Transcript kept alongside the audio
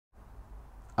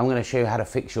I'm going to show you how to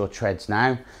fix your treads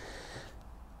now.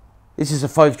 This is a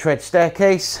 5-tread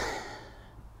staircase.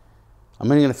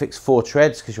 I'm only going to fix 4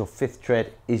 treads because your 5th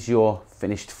tread is your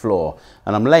finished floor.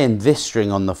 And I'm laying this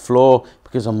string on the floor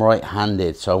because I'm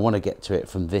right-handed, so I want to get to it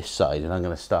from this side, and I'm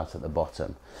going to start at the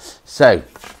bottom. So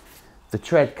the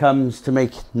tread comes to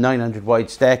make 900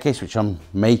 wide staircase, which I'm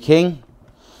making.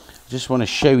 I just want to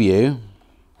show you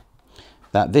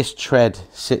that this tread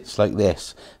sits like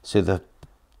this. So the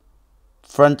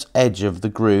front edge of the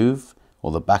groove,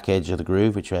 or the back edge of the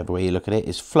groove, whichever way you look at it,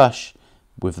 is flush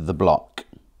with the block.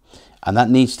 And that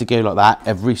needs to go like that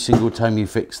every single time you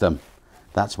fix them.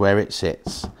 That's where it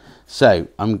sits. So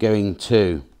I'm going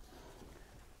to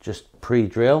just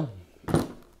pre-drill.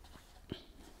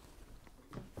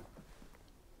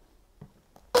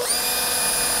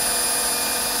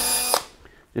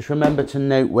 Just remember to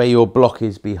note where your block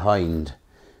is behind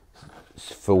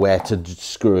for where to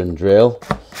screw and drill,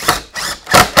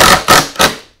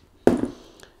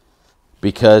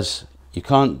 because you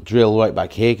can't drill right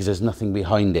back here because there's nothing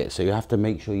behind it, so you have to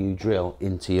make sure you drill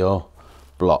into your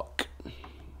block.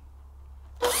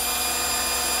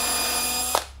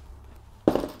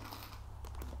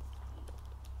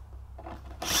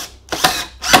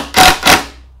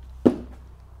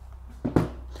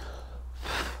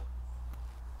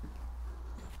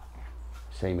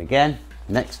 Same again,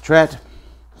 next tread,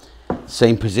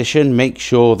 same position. Make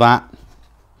sure that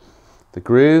the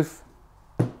groove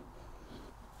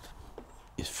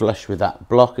is flush with that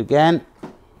block again.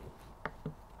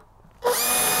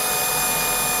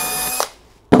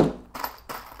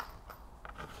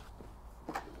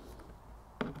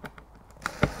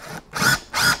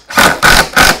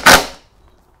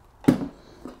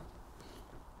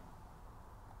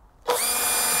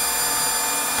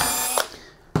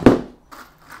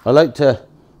 I like to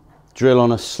drill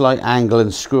on a slight angle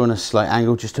and screw on a slight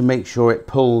angle just to make sure it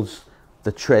pulls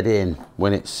the tread in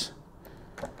when it's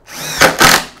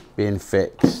being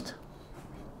fixed.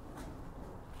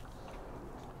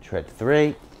 Tread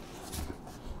 3.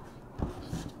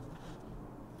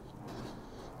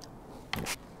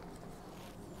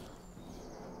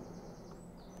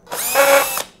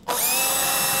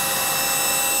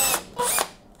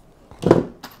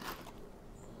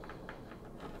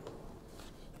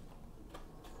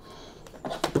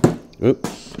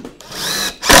 Oops.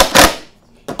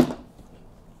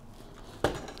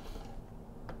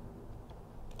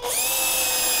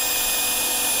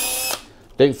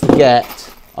 Don't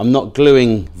forget, I'm not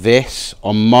gluing this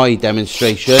on my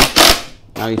demonstration.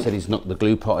 Now he said he's knocked the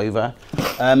glue pot over.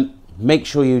 Make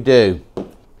sure you do.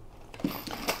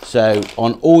 So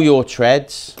on all your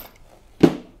treads,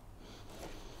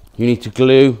 you need to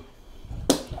glue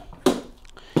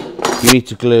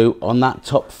on that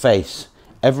top face.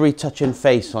 Every touch and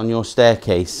face on your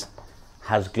staircase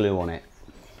has glue on it.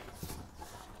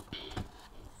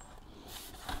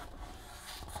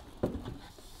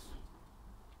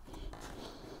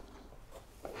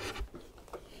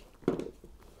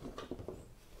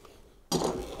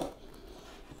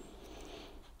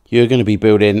 You're going to be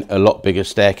building a lot bigger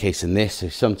staircase than this, so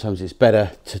sometimes it's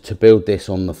better to build this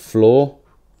on the floor.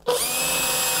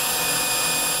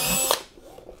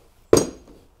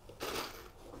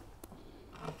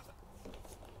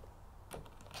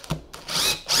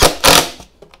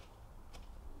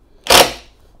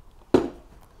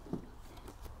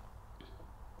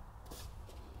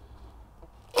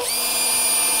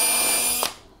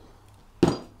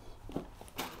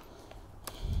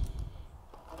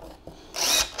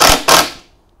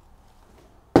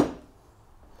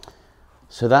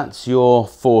 So that's your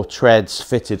 4 treads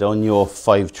fitted on your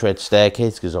 5-tread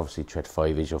staircase, because obviously tread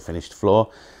 5 is your finished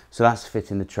floor. So that's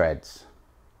fitting the treads.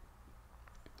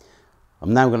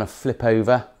 I'm now going to flip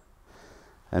over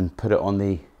and put it on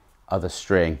the other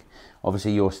string.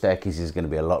 Obviously your staircase is going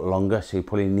to be a lot longer, so you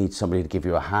probably need somebody to give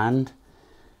you a hand.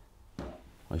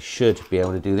 I should be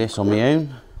able to do this on my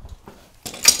own.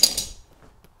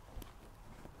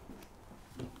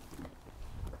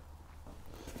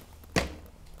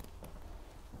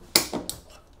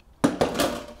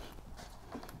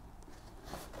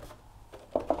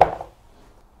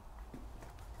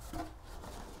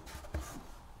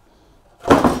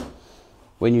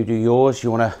 When you do yours, you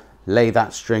want to lay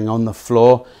that string on the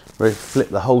floor, flip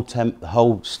the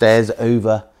whole stairs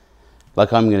over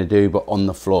like I'm going to do, but on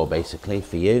the floor basically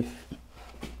for you.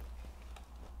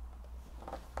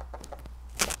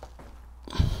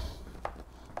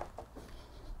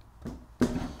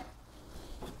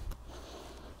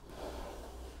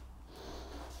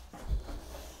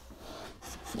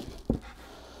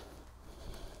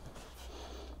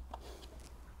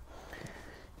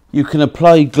 You can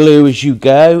apply glue as you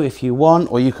go if you want,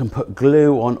 or you can put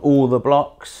glue on all the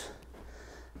blocks,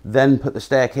 then put the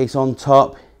staircase on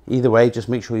top. Either way, just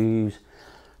make sure you use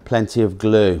plenty of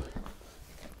glue.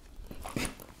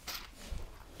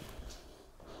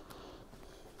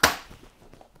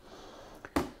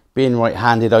 Being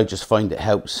right-handed, I just find it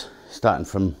helps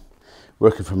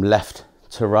working from left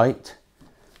to right.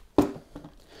 So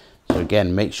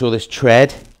again, make sure this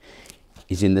tread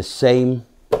is in the same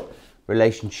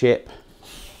relationship.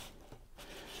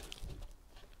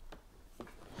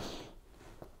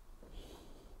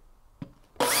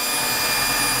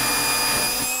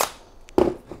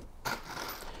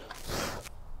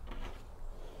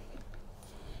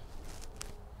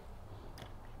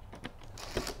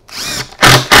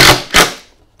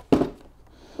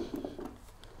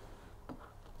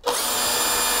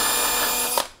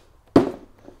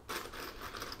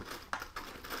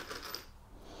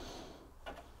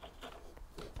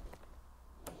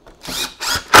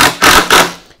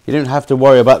 You don't have to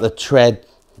worry about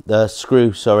the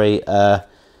screws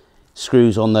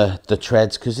on the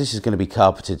treads, because this is going to be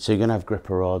carpeted, so you're going to have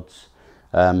gripper rods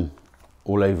all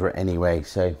over it anyway,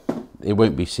 so it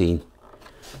won't be seen.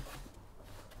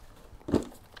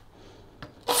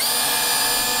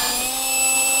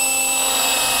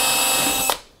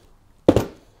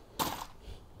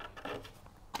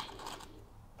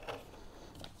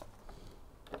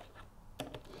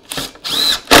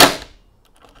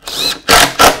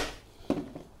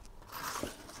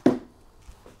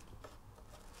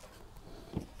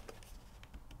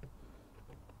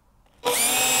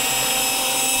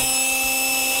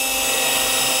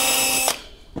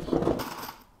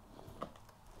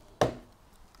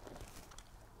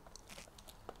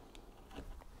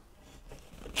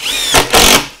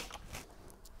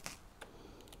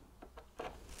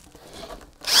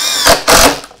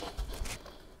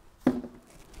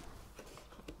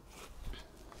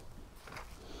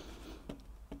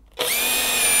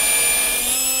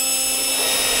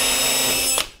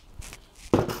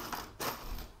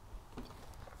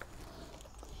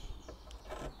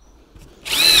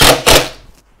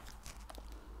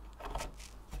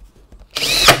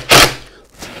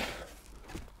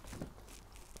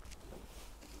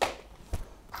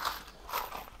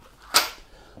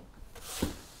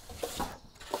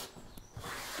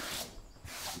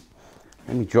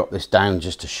 Let me drop this down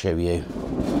just to show you.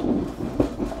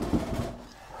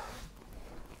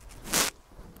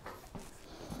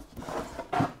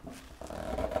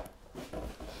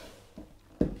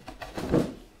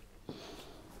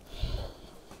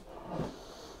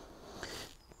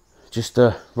 Just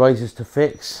risers to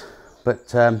fix, but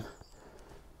that's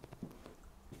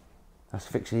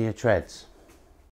fixing your treads.